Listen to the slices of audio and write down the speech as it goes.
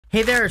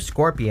Hey there,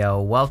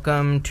 Scorpio.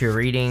 Welcome to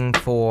reading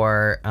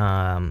for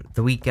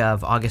the week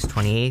of August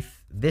 28th.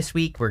 This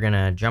week, we're going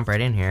to jump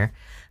right in here.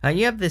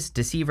 You have this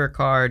Deceiver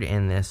card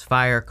and this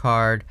Fire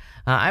card.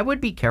 I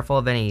would be careful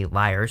of any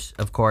liars,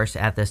 of course,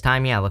 at this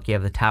time. Yeah, look, you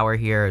have the Tower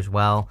here as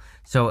well.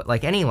 So,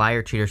 like any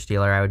liar, cheater,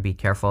 stealer, I would be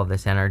careful of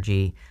this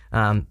energy,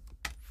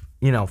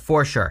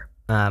 for sure.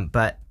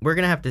 But we're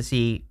going to have to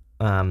see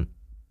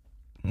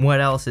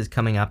what else is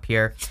coming up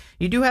here.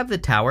 You do have the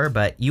Tower,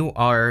 but you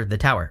are the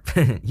Tower.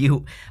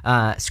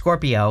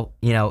 Scorpio,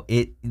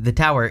 the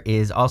Tower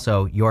is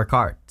also your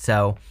card.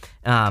 So,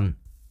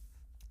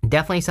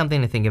 definitely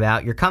something to think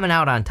about. You're coming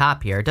out on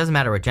top here. It doesn't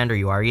matter what gender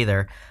you are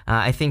either.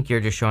 I think you're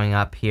just showing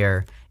up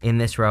here in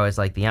this row as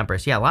like the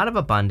Empress. Yeah, a lot of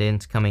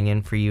abundance coming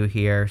in for you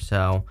here.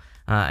 So,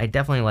 I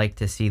definitely like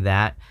to see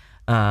that.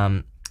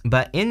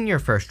 But in your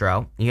first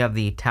row, you have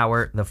the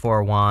Tower, the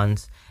Four of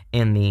Wands,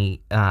 and the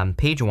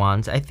Page of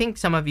Wands. I think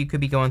some of you could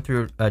be going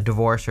through a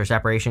divorce or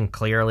separation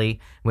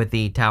clearly with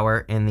the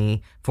Tower and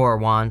the Four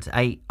of Wands.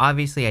 I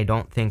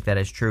don't think that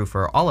is true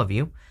for all of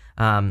you.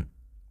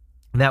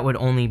 That would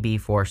only be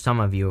for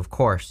some of you, of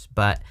course.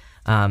 But,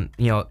 like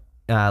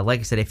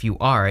I said, if you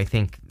are, I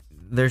think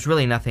there's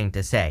really nothing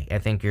to say. I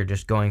think you're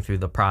just going through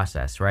the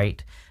process,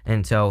 right?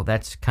 And so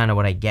that's kind of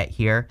what I get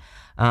here.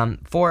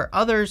 For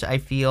others, I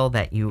feel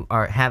that you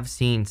have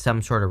seen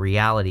some sort of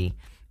reality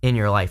in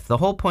your life. The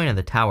whole point of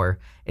the Tower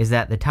is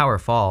that the Tower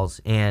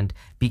falls, and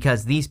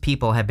because these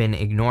people have been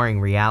ignoring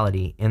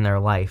reality in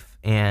their life,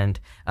 and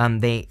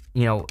they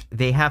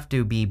have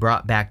to be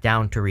brought back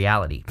down to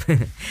reality.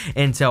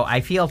 And so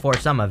I feel for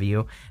some of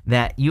you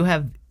that you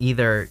have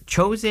either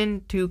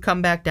chosen to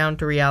come back down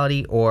to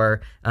reality,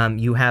 or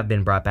you have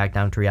been brought back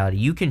down to reality.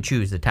 You can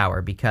choose the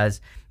Tower, because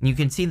you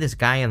can see this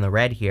guy in the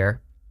red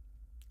here.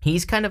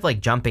 He's kind of like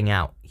jumping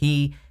out.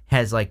 He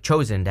has like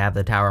chosen to have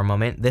the Tower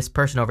moment. This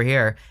person over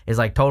here is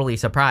like totally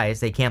surprised.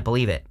 They can't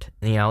believe it.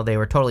 They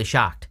were totally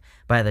shocked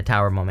by the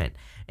Tower moment.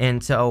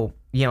 And so,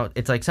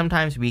 it's like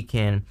sometimes we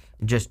can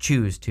just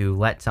choose to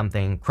let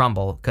something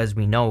crumble because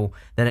we know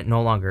that it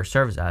no longer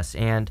serves us.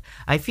 And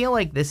I feel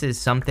like this is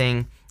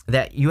something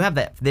that you have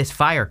this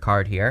Fire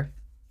card here.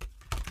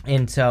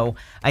 And so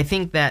I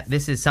think that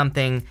this is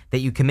something that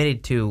you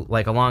committed to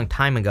like a long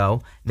time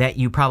ago that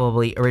you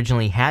probably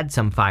originally had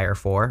some fire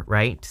for,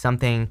 right?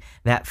 Something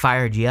that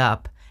fired you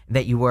up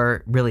that you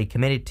were really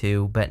committed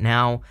to, but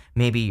now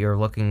maybe you're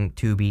looking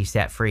to be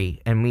set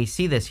free. And we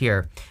see this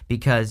here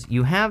because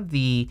you have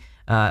the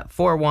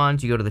Four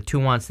Wands, you go to the Two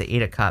Wands, the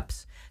Eight of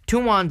Cups. Two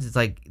Wands is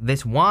like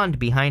this wand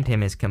behind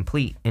him is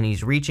complete, and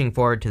he's reaching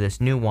forward to this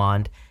new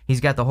wand.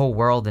 He's got the whole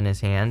world in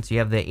his hands. You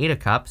have the Eight of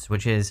Cups,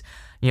 which is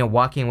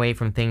walking away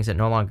from things that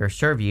no longer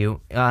serve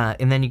you.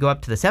 And then you go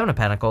up to the Seven of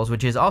Pentacles,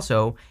 which is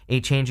also a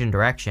change in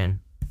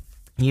direction.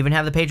 You even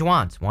have the Page of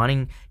Wands,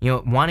 wanting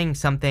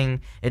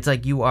something. It's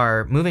like you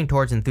are moving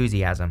towards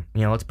enthusiasm.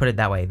 Let's put it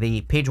that way.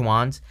 The Page of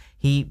Wands,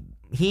 he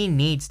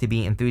needs to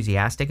be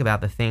enthusiastic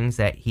about the things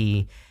that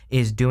he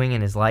is doing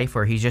in his life,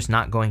 or he's just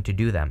not going to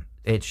do them.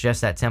 It's just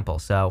that simple.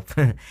 So,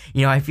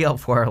 I feel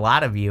for a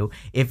lot of you,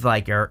 if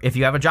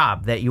you have a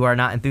job that you are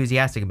not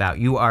enthusiastic about,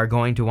 you are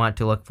going to want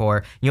to look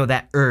for,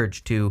 that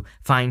urge to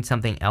find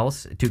something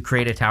else to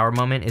create a Tower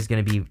moment is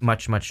going to be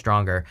much, much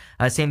stronger.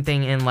 Same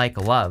thing in like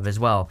love as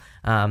well.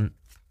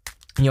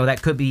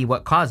 That could be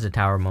what caused the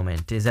Tower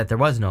moment, is that there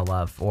was no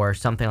love or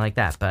something like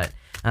that. But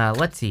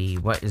let's see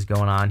what is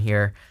going on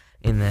here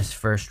in this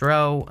first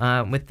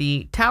row. With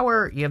the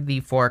Tower, you have the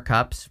Four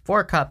Cups.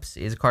 Four Cups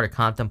is a card of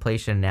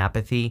contemplation and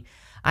apathy.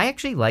 I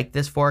actually like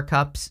this Four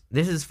Cups.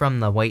 This is from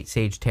the White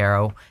Sage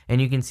Tarot, and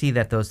you can see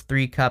that those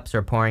three cups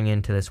are pouring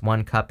into this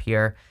one cup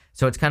here.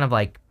 So it's kind of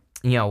like,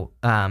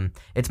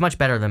 it's much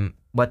better than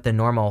what the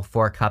normal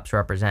Four Cups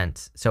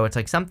represents. So it's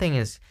like something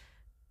is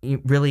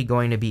really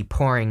going to be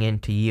pouring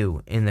into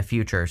you in the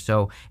future.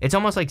 So it's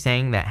almost like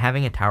saying that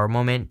having a Tower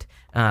moment,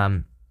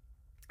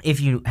 if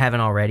you haven't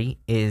already,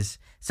 is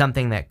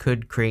something that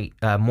could create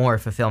more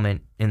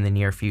fulfillment in the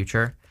near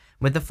future.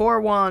 With the Four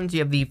Wands, you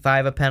have the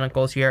Five of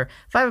Pentacles here.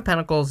 Five of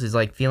Pentacles is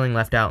like feeling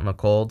left out in the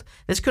cold.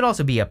 This could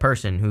also be a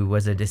person who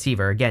was a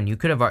deceiver. Again,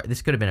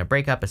 this could have been a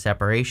breakup, a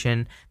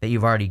separation that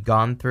you've already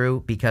gone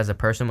through because a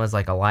person was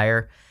like a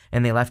liar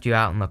and they left you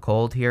out in the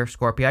cold here,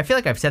 Scorpio. I feel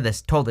like I've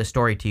told this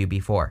story to you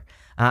before.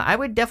 I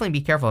would definitely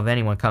be careful of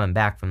anyone coming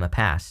back from the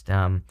past.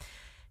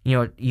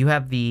 You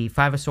have the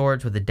Five of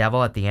Swords with the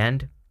Devil at the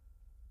end.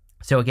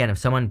 So again, if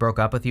someone broke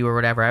up with you or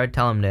whatever, I would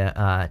tell them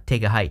to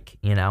take a hike,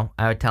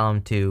 I would tell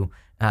them to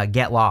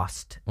get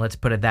lost. Let's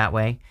put it that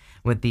way.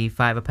 With the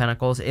Five of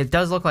Pentacles, it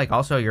does look like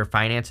also your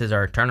finances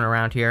are turning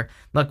around here.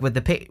 Look, with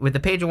the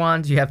Page of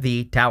Wands, you have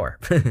the Tower.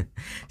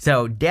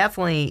 So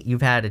definitely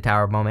you've had a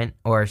Tower moment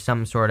or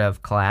some sort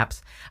of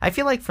collapse. I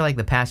feel like for like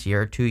the past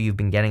year or two, you've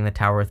been getting the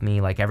Tower with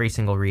me like every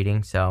single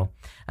reading. So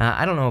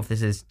I don't know if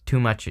this is too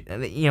much.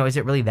 Is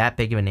it really that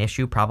big of an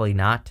issue? Probably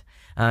not.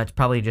 It's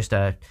probably just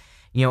a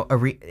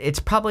it's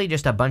probably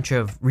just a bunch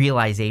of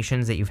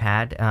realizations that you've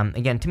had.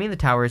 Again, to me, the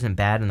tower isn't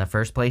bad in the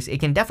first place. It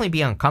can definitely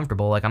be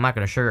uncomfortable. Like, I'm not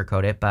going to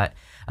sugarcoat it, but,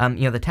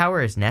 the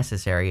tower is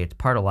necessary. It's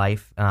part of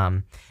life.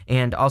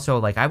 And also,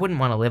 like, I wouldn't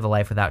want to live a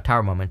life without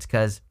tower moments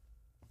because,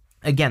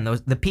 again,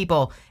 the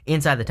people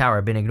inside the tower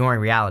have been ignoring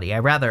reality. I'd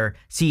rather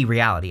see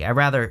reality. I'd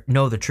rather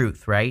know the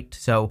truth, right?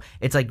 So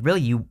it's like,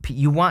 really,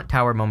 you want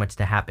tower moments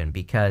to happen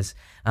because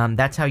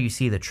that's how you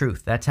see the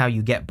truth. That's how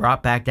you get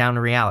brought back down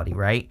to reality,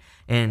 right?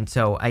 And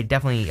so I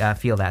definitely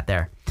feel that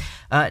there.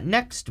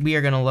 Next, we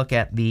are going to look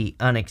at the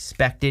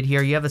unexpected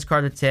here. You have this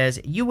card that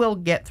says, you will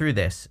get through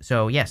this.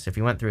 So yes, if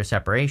you went through a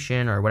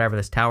separation or whatever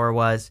this tower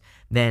was,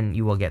 then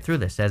you will get through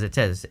this, as it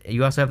says.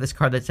 You also have this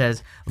card that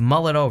says,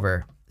 mull it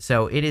over.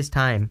 So it is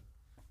time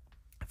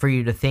for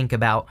you to think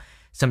about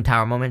some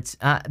tower moments.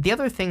 The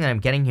other thing that I'm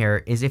getting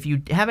here is if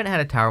you haven't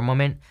had a tower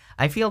moment,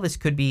 I feel this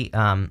could be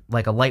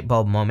like a light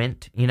bulb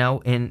moment,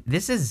 and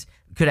this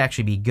could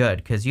actually be good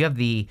because you have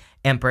the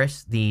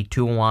Empress, the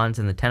Two of Wands,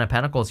 and the Ten of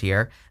Pentacles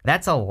here.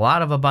 That's a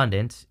lot of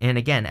abundance. And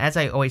again, as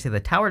I always say, the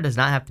tower does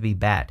not have to be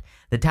bad.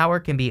 The tower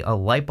can be a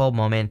light bulb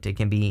moment. It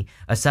can be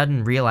a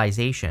sudden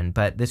realization,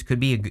 but it could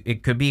be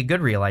a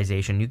good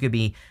realization. You could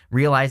be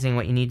realizing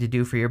what you need to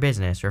do for your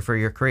business or for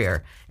your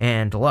career.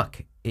 And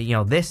look,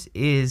 this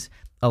is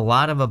a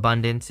lot of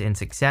abundance and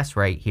success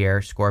right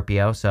here,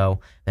 Scorpio. So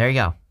there you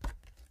go.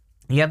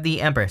 You have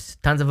the Empress,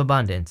 tons of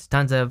abundance,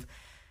 tons of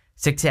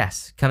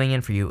success coming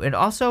in for you. It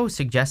also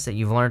suggests that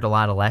you've learned a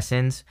lot of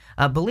lessons.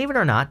 Believe it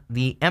or not,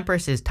 the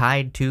Empress is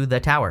tied to the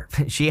tower.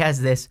 She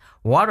has this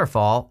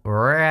waterfall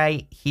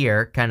right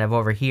here, kind of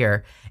over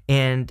here.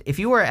 And if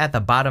you were at the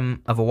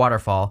bottom of a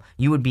waterfall,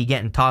 you would be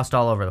getting tossed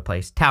all over the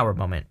place. Tower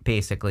moment,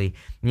 basically.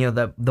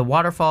 The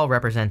waterfall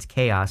represents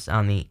chaos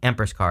on the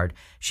Empress card.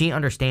 She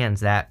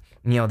understands that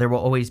there will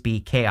always be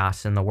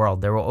chaos in the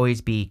world. There will always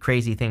be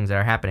crazy things that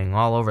are happening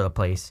all over the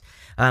place.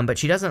 But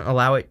she doesn't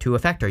allow it to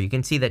affect her. You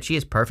can see that she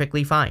is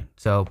perfectly fine.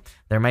 So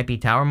there might be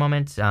tower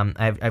moments.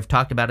 I've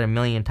talked about it a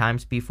million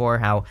times before,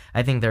 how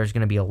I think there's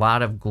going to be a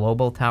lot of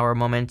global tower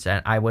moments.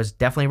 And I was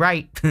definitely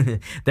right.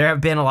 There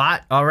have been a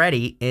lot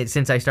already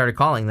since I started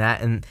calling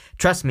that. And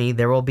trust me,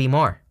 there will be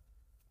more.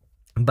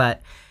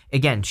 But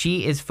again,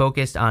 she is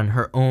focused on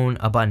her own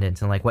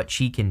abundance and like what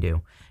she can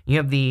do. You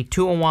have the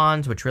Two of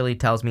Wands, which really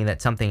tells me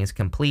that something is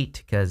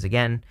complete because,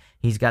 again,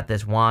 he's got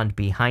this wand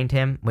behind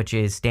him, which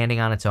is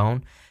standing on its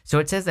own. So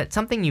it says that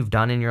something you've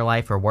done in your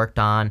life or worked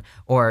on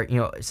or,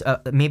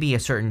 maybe a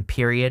certain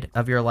period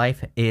of your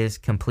life is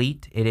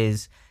complete. It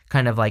is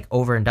kind of like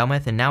over and done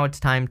with. And now it's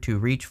time to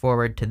reach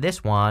forward to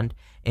this wand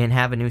and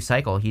have a new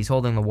cycle. He's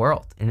holding the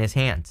world in his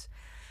hands.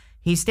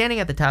 He's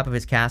standing at the top of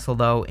his castle,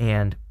 though,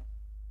 and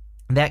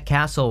that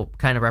castle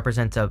kind of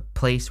represents a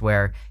place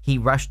where he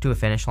rushed to a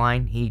finish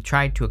line. He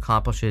tried to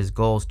accomplish his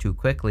goals too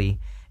quickly.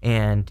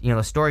 And,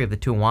 the story of the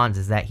Two of Wands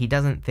is that he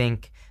doesn't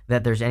think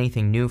that there's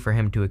anything new for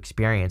him to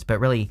experience.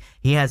 But really,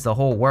 he has the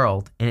whole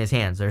world in his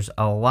hands. There's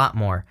a lot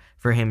more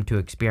for him to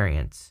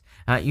experience.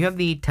 You have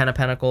the Ten of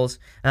Pentacles.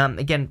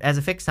 Again, as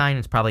a fixed sign,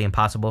 it's probably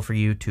impossible for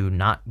you to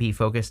not be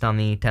focused on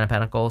the Ten of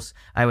Pentacles,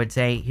 I would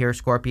say, here,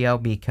 Scorpio,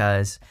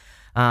 because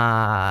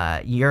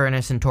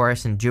Uranus and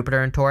Taurus and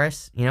Jupiter and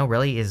Taurus,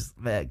 really is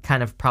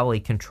kind of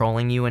probably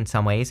controlling you in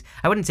some ways.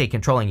 I wouldn't say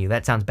controlling you.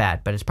 That sounds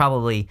bad, but it's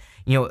probably,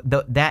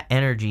 that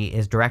energy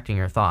is directing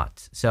your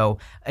thoughts. So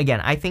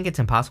again, I think it's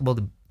impossible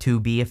to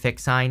be a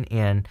fixed sign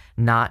and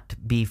not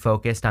be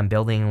focused on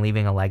building and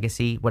leaving a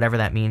legacy, whatever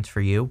that means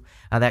for you.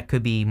 That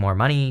could be more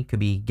money, could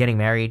be getting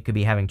married, could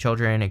be having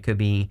children. It could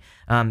be,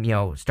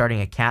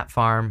 starting a cat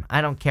farm.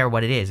 I don't care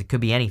what it is. It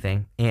could be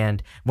anything.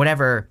 And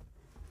whatever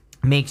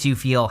makes you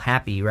feel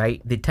happy,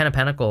 right? The Ten of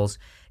Pentacles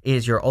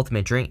is your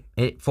ultimate dream.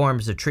 It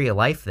forms the tree of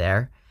life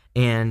there,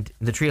 and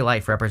the tree of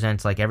life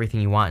represents like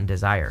everything you want and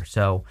desire.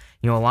 So,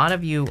 a lot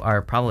of you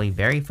are probably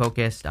very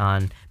focused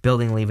on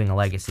building and leaving a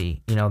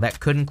legacy. That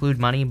could include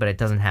money, but it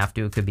doesn't have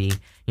to. It could be,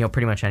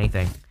 pretty much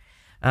anything.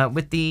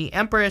 With the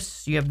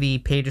Empress, you have the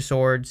Page of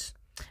Swords.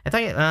 I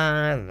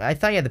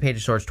thought you had the Page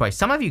of Swords twice.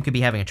 Some of you could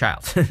be having a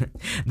child.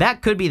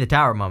 That could be the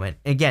tower moment.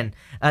 Again,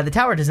 the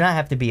tower does not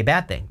have to be a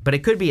bad thing, but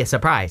it could be a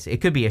surprise.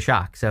 It could be a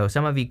shock. So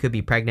some of you could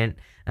be pregnant.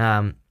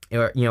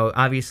 Or,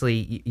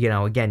 obviously,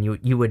 again,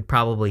 you would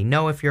probably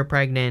know if you're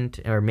pregnant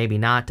or maybe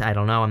not. I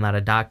don't know. I'm not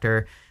a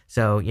doctor.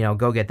 So,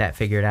 go get that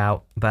figured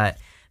out. But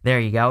there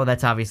you go.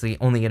 That's obviously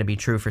only going to be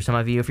true for some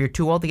of you. If you're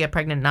too old to get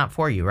pregnant, not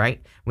for you,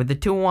 right? With the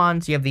Two of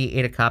Wands, you have the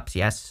Eight of Cups.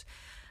 Yes.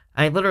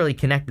 I literally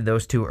connected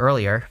those two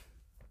earlier.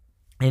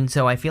 And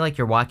so I feel like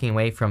you're walking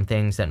away from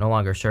things that no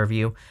longer serve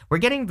you. We're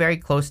getting very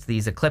close to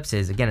these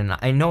eclipses. Again, and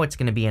I know it's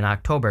going to be in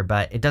October,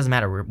 but it doesn't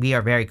matter. We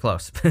are very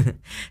close.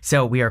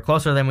 So we are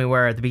closer than we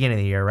were at the beginning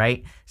of the year,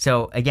 right?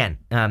 So again,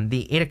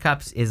 the Eight of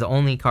Cups is the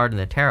only card in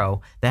the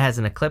tarot that has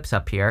an eclipse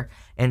up here.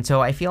 And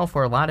so I feel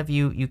for a lot of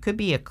you, you could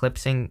be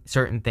eclipsing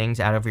certain things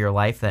out of your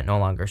life that no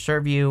longer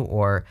serve you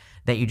or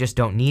that you just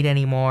don't need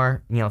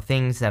anymore.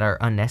 Things that are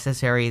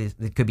unnecessary.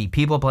 It could be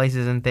people,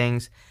 places, and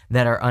things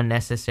that are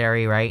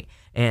unnecessary, right?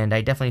 And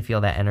I definitely feel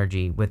that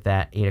energy with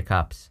that Eight of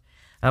Cups.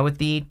 With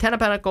the 10 of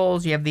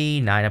Pentacles, you have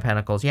the 9 of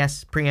Pentacles.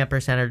 Yes,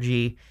 pre-Empress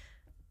energy.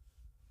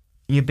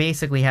 You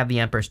basically have the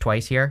Empress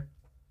twice here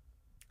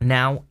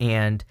now,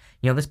 and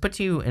this puts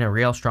you in a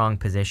real strong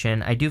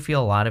position. I do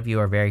feel a lot of you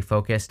are very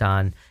focused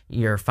on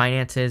your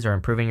finances or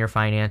improving your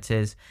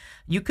finances.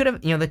 You could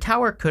have, the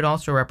Tower could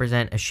also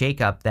represent a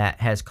shakeup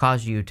that has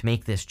caused you to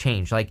make this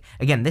change. Like,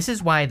 again, this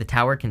is why the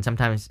Tower can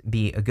sometimes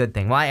be a good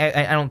thing. Well,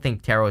 I don't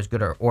think tarot is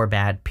good or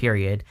bad,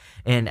 period.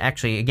 And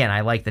actually, again, I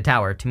like the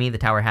Tower. To me, the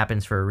Tower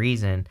happens for a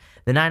reason.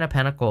 The 9 of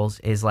Pentacles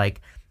is like,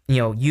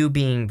 you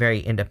being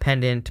very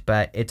independent,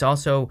 but it's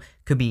also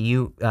could be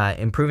you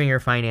improving your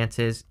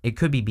finances. It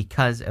could be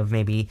because of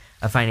maybe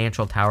a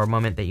financial Tower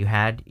moment that you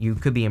had. You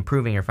could be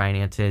improving your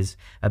finances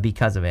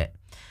because of it.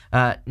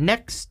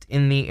 Next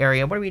in the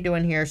area, what are we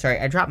doing here? Sorry,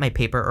 I dropped my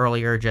paper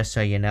earlier, just so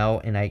you know,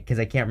 and because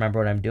I can't remember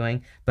what I'm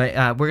doing. But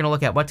we're going to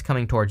look at what's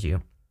coming towards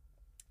you.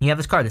 You have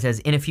this card that says,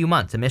 in a few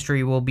months, a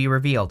mystery will be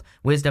revealed.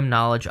 Wisdom,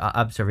 knowledge,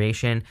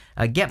 observation.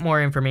 Get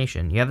more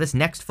information. You have this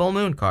next full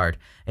moon card.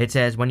 It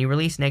says, when you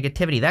release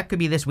negativity. That could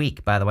be this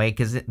week, by the way,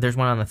 because there's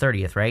one on the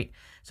 30th, right?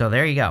 So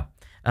there you go.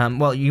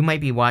 Well, you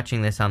might be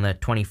watching this on the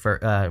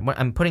 21st.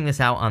 I'm putting this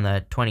out on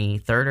the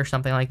 23rd or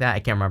something like that. I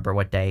can't remember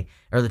what day.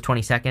 Or the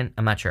 22nd.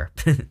 I'm not sure.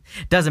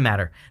 Doesn't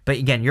matter. But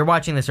again, you're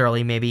watching this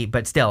early maybe.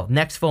 But still,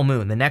 next full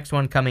moon. The next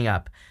one coming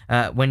up.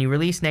 When you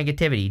release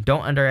negativity,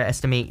 don't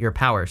underestimate your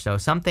power. So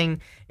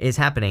something is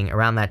happening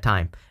around that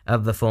time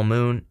of the full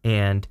moon.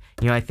 And,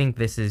 I think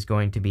this is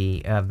going to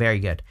be very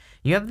good.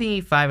 You have the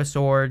 5 of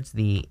Swords,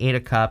 the 8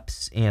 of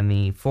Cups, and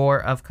the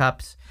 4 of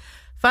Cups.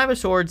 5 of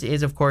Swords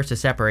is, of course, a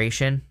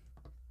separation.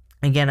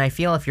 Again, I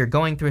feel if you're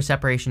going through a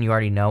separation, you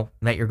already know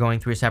that you're going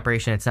through a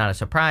separation. It's not a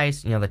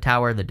surprise. The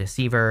Tower, the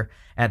Deceiver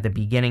at the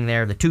beginning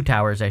there, the 2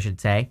 towers, I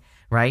should say,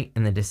 right?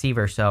 And the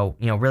Deceiver. So,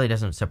 really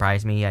doesn't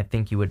surprise me. I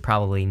think you would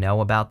probably know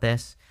about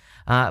this.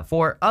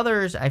 For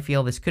others, I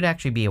feel this could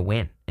actually be a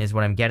win, is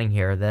what I'm getting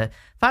here. The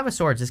 5 of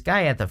Swords, this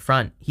guy at the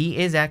front, he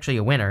is actually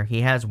a winner. He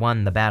has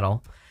won the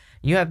battle.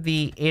 You have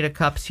the 8 of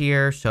Cups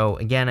here, so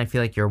again, I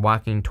feel like you're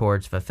walking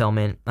towards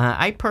fulfillment.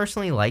 I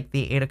personally like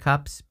the 8 of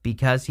Cups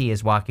because he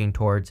is walking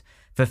towards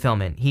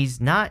fulfillment. He's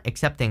not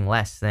accepting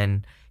less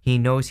than he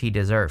knows he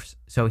deserves,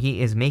 so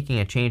he is making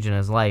a change in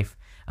his life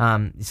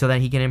so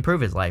that he can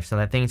improve his life, so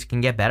that things can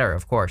get better,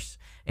 of course.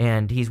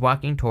 And he's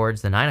walking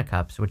towards the 9 of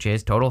Cups, which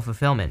is total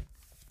fulfillment.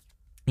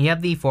 You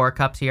have the 4 of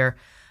Cups here.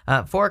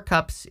 4 of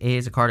Cups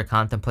is a card of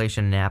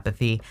contemplation and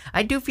apathy.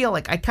 I kind of feel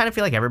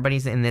like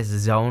everybody's in this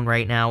zone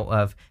right now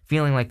of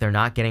feeling like they're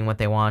not getting what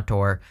they want,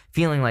 or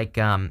feeling like,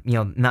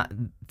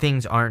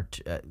 things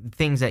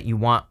that you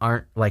want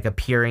aren't like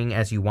appearing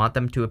as you want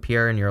them to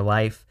appear in your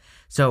life.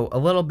 So a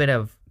little bit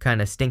of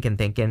kind of stinking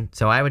thinking.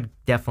 So I would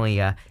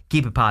definitely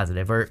keep it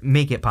positive, or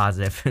make it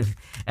positive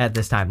at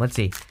this time. Let's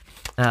see.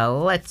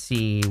 Let's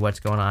see what's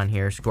going on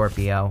here,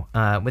 Scorpio.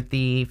 With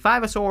the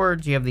 5 of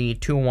Swords, you have the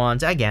 2 of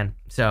Wands again.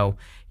 So,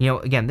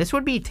 again, this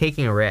would be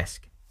taking a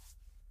risk.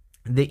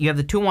 You have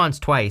the 2 of Wands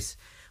twice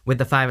with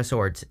the 5 of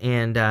Swords.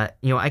 And, I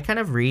kind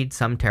of read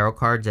some tarot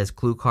cards as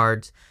clue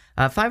cards.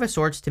 5 of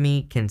Swords to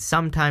me can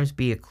sometimes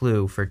be a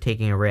clue for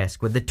taking a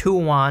risk. With the 2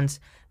 of Wands,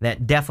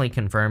 that definitely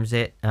confirms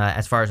it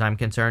as far as I'm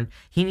concerned.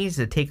 He needs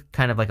to take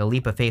kind of like a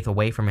leap of faith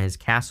away from his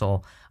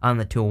castle on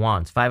the 2 of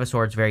Wands. 5 of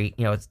Swords,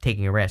 it's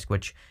taking a risk,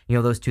 which,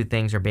 those two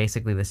things are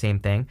basically the same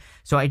thing.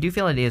 So I do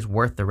feel it is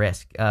worth the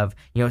risk of,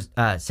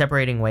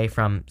 separating away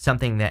from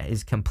something that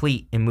is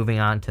complete and moving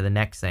on to the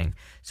next thing.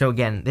 So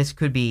again, this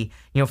could be,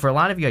 for a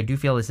lot of you, I do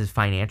feel this is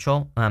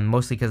financial,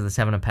 mostly because of the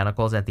 7 of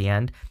Pentacles at the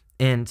end.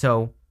 And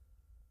so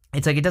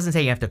it's like, it doesn't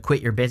say you have to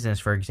quit your business,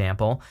 for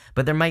example,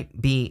 but there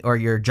might be, or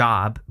your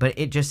job, but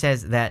it just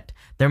says that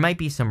there might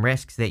be some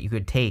risks that you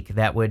could take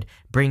that would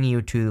bring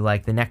you to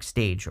like the next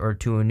stage or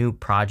to a new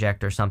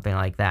project or something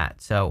like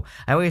that. So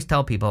I always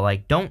tell people,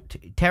 like,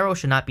 tarot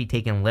should not be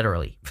taken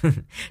literally.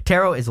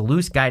 Tarot is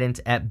loose guidance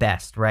at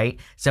best, right?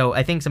 So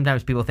I think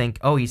sometimes people think,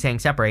 oh, he's saying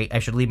separate, I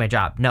should leave my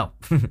job. No.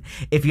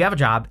 If you have a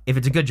job, if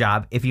it's a good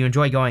job, if you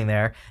enjoy going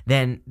there,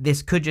 then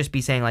this could just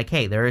be saying like,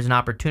 hey, there is an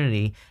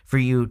opportunity for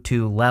you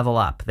to level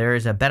up. There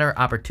is a better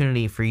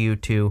opportunity for you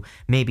to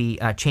maybe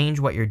change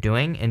what you're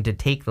doing and to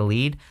take the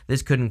lead.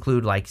 This could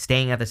include like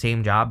staying at the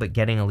same job but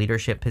getting a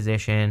leadership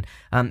position.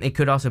 It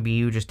could also be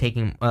you just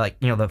taking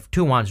the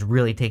 2 of Wands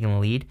really taking the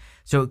lead.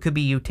 So it could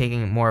be you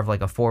taking more of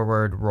like a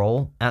forward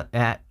role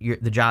at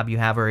the job you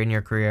have or in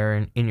your career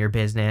and in your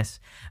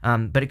business.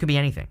 But it could be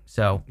anything.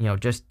 So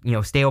just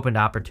stay open to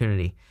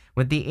opportunity.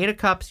 With the 8 of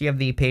Cups, you have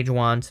the Page of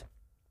Wands.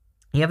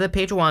 You have the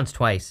Page of Wands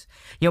twice.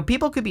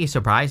 People could be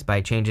surprised by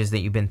changes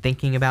that you've been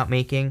thinking about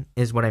making,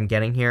 is what I'm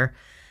getting here.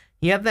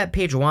 You have that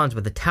Page of Wands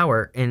with the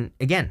Tower, and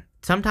again,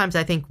 sometimes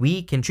I think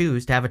we can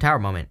choose to have a Tower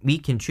moment. We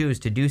can choose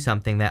to do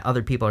something that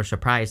other people are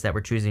surprised that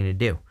we're choosing to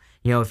do.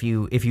 If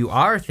you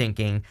are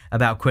thinking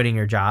about quitting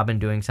your job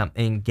and doing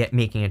something,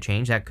 making a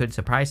change, that could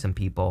surprise some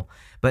people.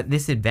 But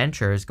this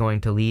adventure is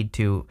going to lead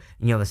to,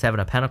 the 7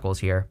 of Pentacles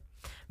here.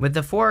 With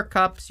the 4 of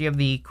Cups, you have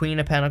the Queen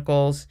of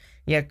Pentacles.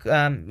 Yeah,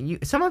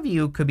 some of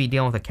you could be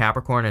dealing with a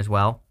Capricorn as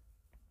well,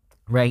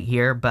 right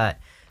here. But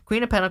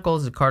Queen of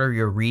Pentacles is a card of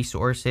your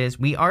resources.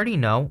 We already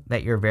know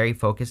that you're very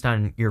focused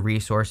on your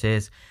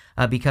resources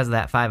because of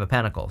that Five of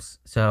Pentacles.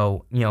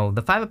 So,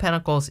 the Five of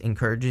Pentacles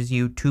encourages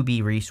you to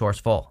be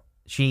resourceful.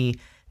 She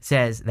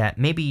says that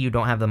maybe you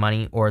don't have the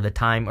money or the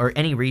time or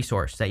any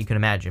resource that you can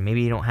imagine.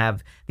 Maybe you don't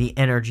have the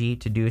energy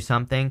to do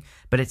something,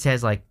 but it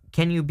says, like,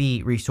 can you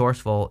be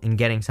resourceful in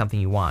getting something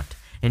you want?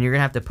 And you're going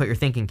to have to put your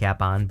thinking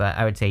cap on, but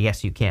I would say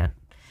yes, you can.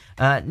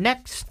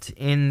 Next,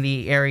 in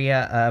the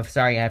area of,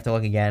 sorry, I have to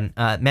look again,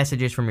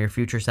 messages from your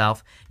future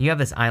self, you have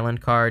this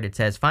Island card. It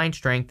says, find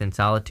strength in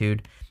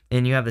solitude.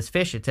 And you have this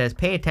Fish. It says,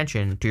 pay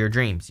attention to your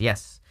dreams.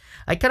 Yes.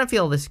 I kind of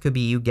feel this could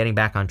be you getting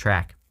back on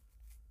track.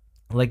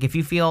 Like, if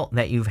you feel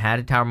that you've had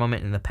a Tower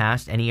moment in the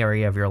past, any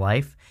area of your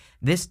life,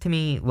 this to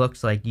me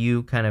looks like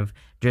you kind of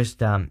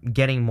just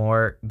getting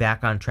more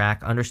back on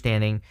track,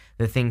 understanding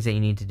the things that you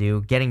need to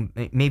do,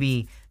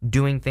 maybe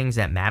doing things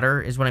that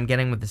matter is what I'm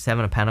getting with the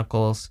Seven of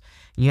Pentacles.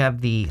 You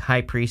have the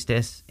High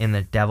Priestess and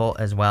the Devil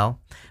as well.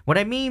 What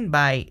I mean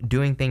by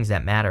doing things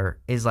that matter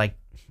is, like,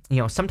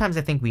 sometimes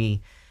I think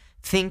we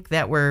think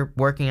that we're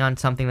working on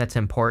something that's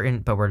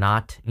important, but we're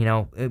not.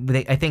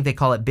 I think they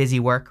call it busy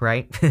work,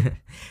 right?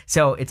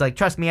 So it's like,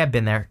 trust me, I've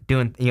been there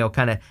doing,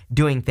 kind of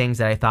doing things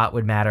that I thought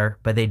would matter,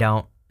 but they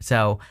don't.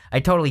 So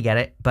I totally get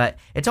it, but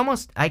it's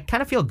almost, I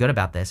kind of feel good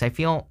about this. I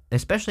feel,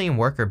 especially in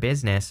work or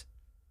business,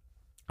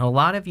 a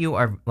lot of you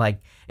are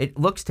like, it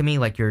looks to me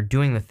like you're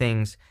doing the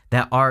things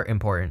that are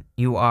important.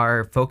 You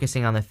are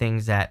focusing on the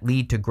things that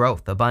lead to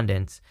growth,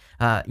 abundance,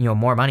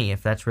 more money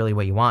if that's really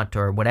what you want,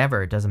 or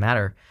whatever, it doesn't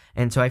matter.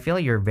 And so I feel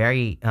like you're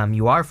very,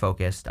 you are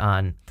focused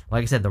on,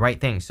 like I said, the right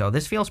things. So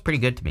this feels pretty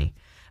good to me.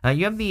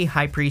 You have the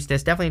High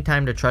Priestess. Definitely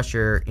time to trust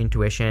your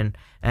intuition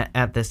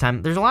at this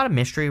time. There's a lot of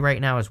mystery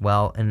right now as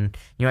well. And,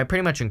 I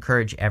pretty much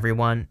encourage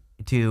everyone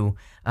to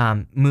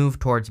move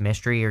towards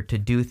mystery or to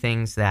do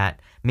things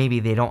that maybe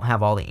they don't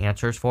have all the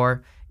answers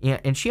for.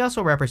 And she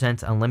also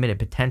represents unlimited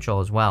potential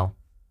as well.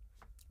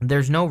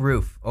 There's no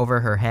roof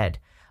over her head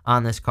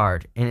on this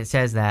card. And it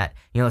says that,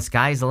 the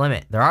sky's the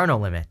limit. There are no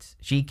limits.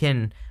 She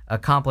can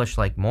accomplish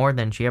like more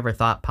than she ever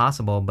thought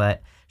possible,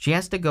 but she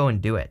has to go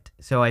and do it.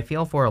 So I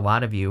feel for a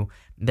lot of you,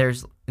 there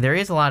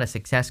is a lot of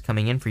success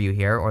coming in for you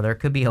here, or there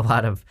could be a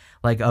lot of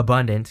like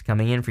abundance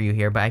coming in for you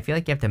here, but I feel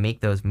like you have to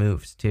make those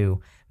moves to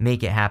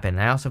make it happen.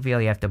 I also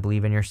feel you have to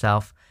believe in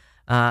yourself.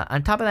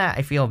 On top of that,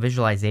 I feel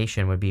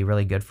visualization would be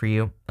really good for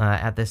you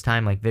at this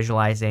time, like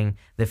visualizing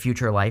the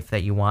future life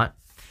that you want.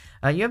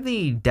 You have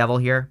the Devil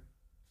here.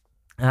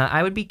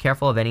 I would be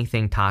careful of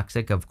anything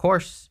toxic, of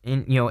course,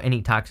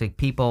 any toxic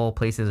people,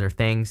 places, or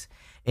things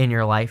in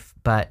your life.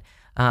 But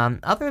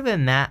other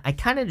than that, I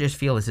kind of just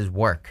feel this is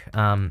work.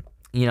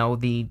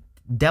 The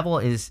Devil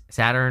is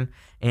Saturn,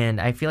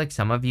 and I feel like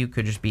some of you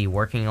could just be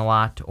working a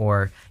lot,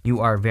 or you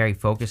are very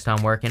focused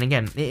on work. And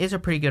again, it is a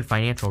pretty good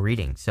financial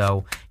reading.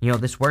 So,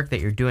 this work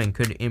that you're doing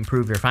could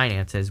improve your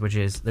finances,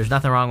 there's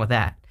nothing wrong with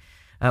that.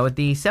 With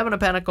the Seven of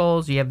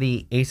Pentacles, you have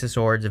the Ace of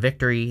Swords, a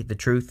victory, the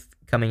truth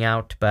coming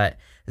out, but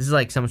this is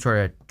like some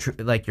sort of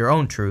like your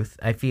own truth,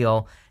 I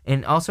feel.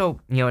 And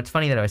also, it's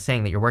funny that I was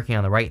saying that you're working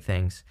on the right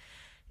things.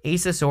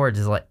 Ace of Swords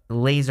is like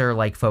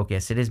laser-like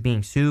focus. It is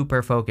being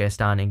super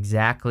focused on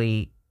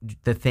exactly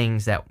the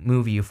things that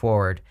move you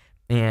forward.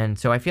 And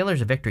so I feel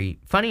there's a victory.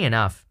 Funny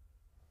enough,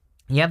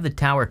 you have the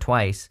Tower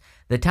twice.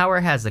 The Tower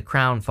has the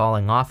crown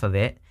falling off of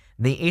it.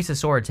 The Ace of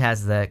Swords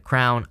has the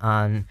crown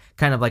on,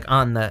 kind of like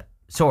on the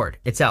sword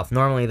itself.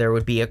 Normally there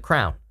would be a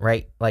crown,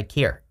 right? Like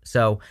here.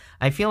 So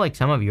I feel like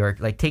some of you are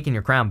like taking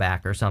your crown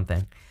back or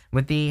something.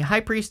 With the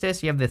High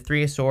Priestess, you have the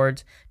Three of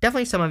Swords.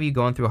 Definitely some of you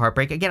going through a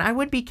heartbreak. Again, I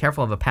would be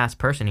careful of a past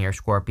person here,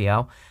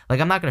 Scorpio. Like,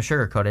 I'm not going to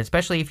sugarcoat it,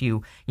 especially if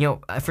you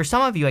for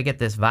some of you, I get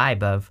this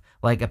vibe of,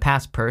 like, a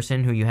past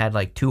person who you had,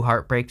 like, 2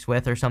 heartbreaks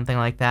with or something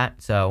like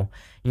that. So,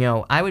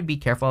 I would be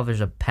careful if there's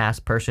a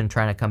past person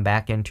trying to come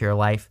back into your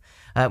life.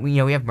 We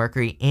have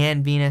Mercury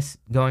and Venus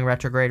going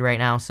retrograde right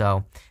now,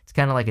 so it's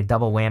kind of like a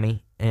double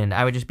whammy, and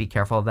I would just be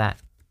careful of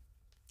that.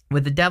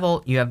 With the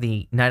Devil, you have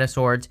the Knight of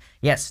Swords.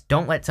 Yes,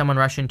 don't let someone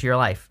rush into your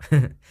life.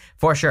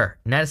 For sure.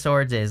 Knight of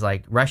Swords is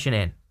like rushing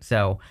in.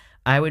 So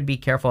I would be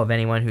careful of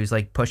anyone who's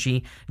like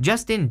pushy.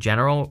 Just in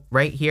general,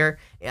 right here,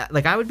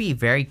 like I would be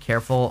very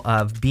careful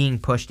of being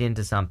pushed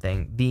into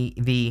something.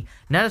 The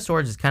Knight of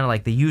Swords is kind of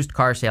like the used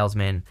car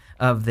salesman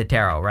of the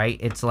tarot, right?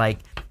 It's like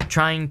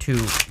trying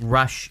to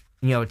rush.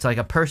 It's like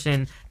a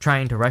person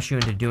trying to rush you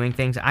into doing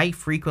things. I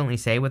frequently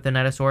say with the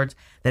Knight of Swords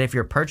that if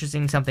you're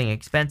purchasing something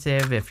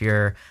expensive, if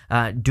you're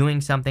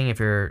doing something, if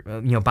you're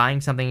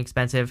buying something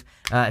expensive,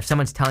 if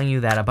someone's telling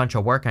you that a bunch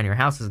of work on your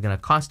house is going to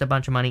cost a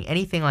bunch of money,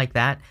 anything like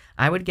that,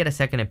 I would get a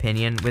second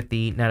opinion with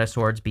the Knight of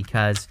Swords,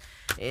 because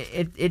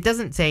it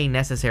doesn't say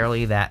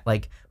necessarily that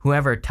like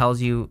whoever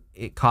tells you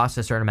it costs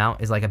a certain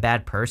amount is like a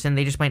bad person.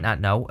 They just might not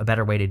know a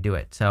better way to do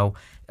it. So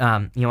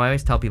I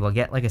always tell people,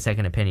 get like a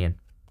second opinion.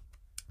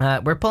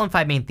 We're pulling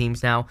 5 main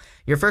themes now.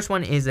 Your first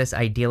one is this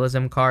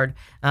idealism card.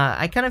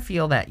 I kind of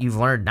feel that you've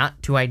learned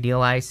not to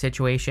idealize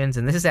situations,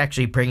 and this is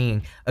actually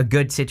bringing a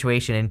good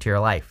situation into your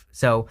life.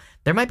 So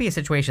there might be a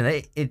situation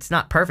that it's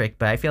not perfect,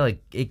 but I feel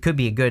like it could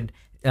be a good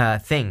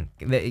thing,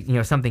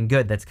 that, something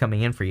good that's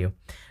coming in for you.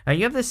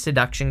 You have this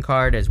seduction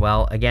card as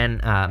well.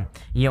 Again,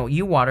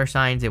 you water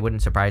signs, it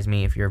wouldn't surprise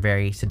me if you're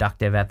very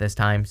seductive at this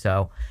time.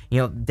 So,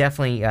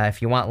 definitely,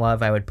 if you want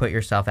love, I would put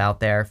yourself out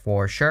there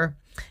for sure.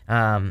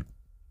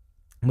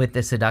 With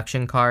the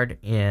seduction card,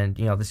 and,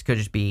 this could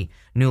just be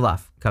new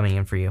love coming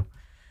in for you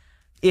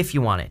if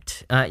you want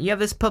it. You have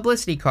this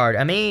publicity card.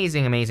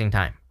 Amazing, amazing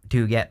time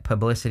to get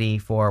publicity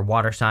for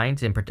water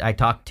signs. And I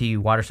talk to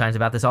you water signs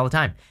about this all the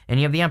time. And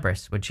you have the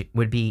Empress, which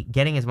would be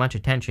getting as much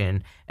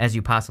attention as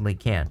you possibly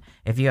can.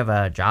 If you have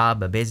a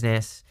job, a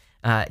business,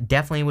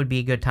 definitely would be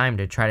a good time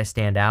to try to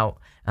stand out.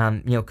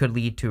 Could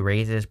lead to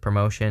raises,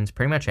 promotions,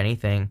 pretty much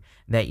anything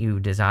that you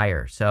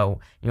desire. So,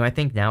 I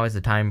think now is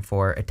the time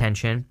for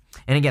attention.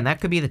 And again,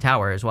 that could be the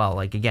Tower as well.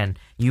 Like, again,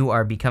 you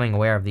are becoming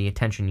aware of the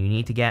attention you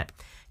need to get.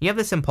 You have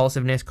this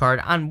impulsiveness card.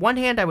 On one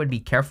hand, I would be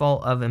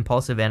careful of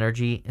impulsive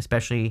energy,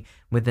 especially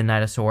with the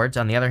Knight of Swords.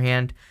 On the other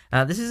hand,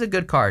 this is a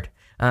good card.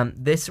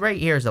 This right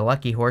here is a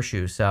lucky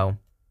horseshoe. So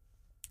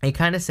it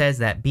kind of says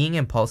that being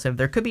impulsive,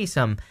 there could be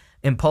some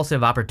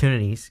impulsive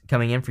opportunities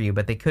coming in for you,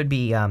 but they could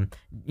be,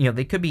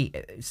 they could be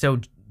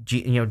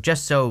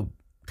just so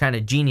kind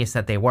of genius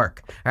that they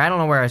work. Or I don't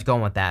know where I was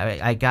going with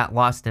that. I got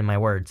lost in my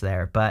words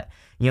there, but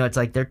it's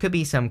like there could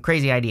be some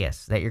crazy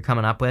ideas that you're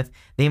coming up with.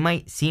 They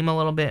might seem a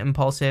little bit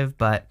impulsive,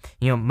 but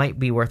might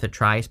be worth a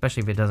try,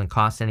 especially if it doesn't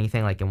cost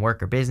anything, like in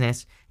work or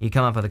business. You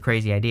come up with a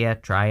crazy idea,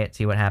 try it,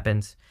 see what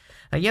happens.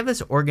 You have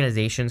this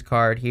organizations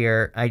card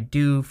here. I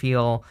do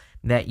feel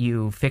that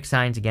you fixed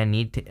signs, again,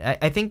 need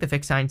to, I think the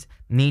fixed signs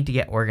need to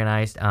get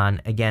organized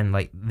on, again,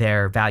 like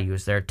their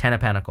values, their 10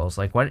 of Pentacles.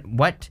 Like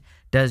what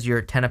does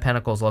your 10 of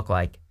Pentacles look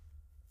like?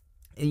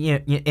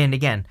 And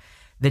again,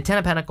 the 10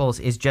 of Pentacles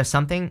is just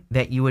something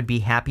that you would be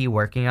happy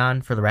working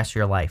on for the rest of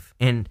your life.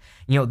 And,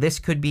 this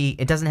could be,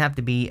 it doesn't have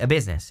to be a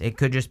business. It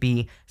could just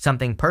be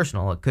something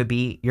personal. It could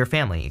be your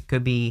family. It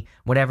could be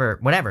whatever,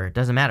 it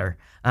doesn't matter.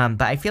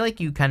 But I feel like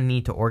you kind of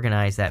need to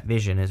organize that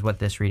vision is what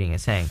this reading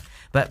is saying.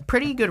 But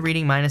pretty good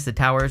reading minus the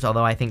Towers,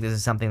 although I think this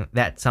is something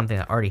that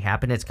already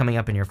happened. It's coming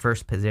up in your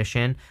first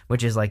position,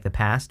 which is like the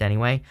past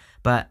anyway.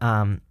 But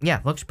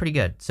yeah, looks pretty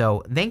good.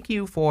 So thank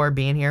you for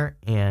being here,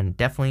 and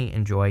definitely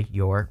enjoy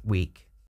your week.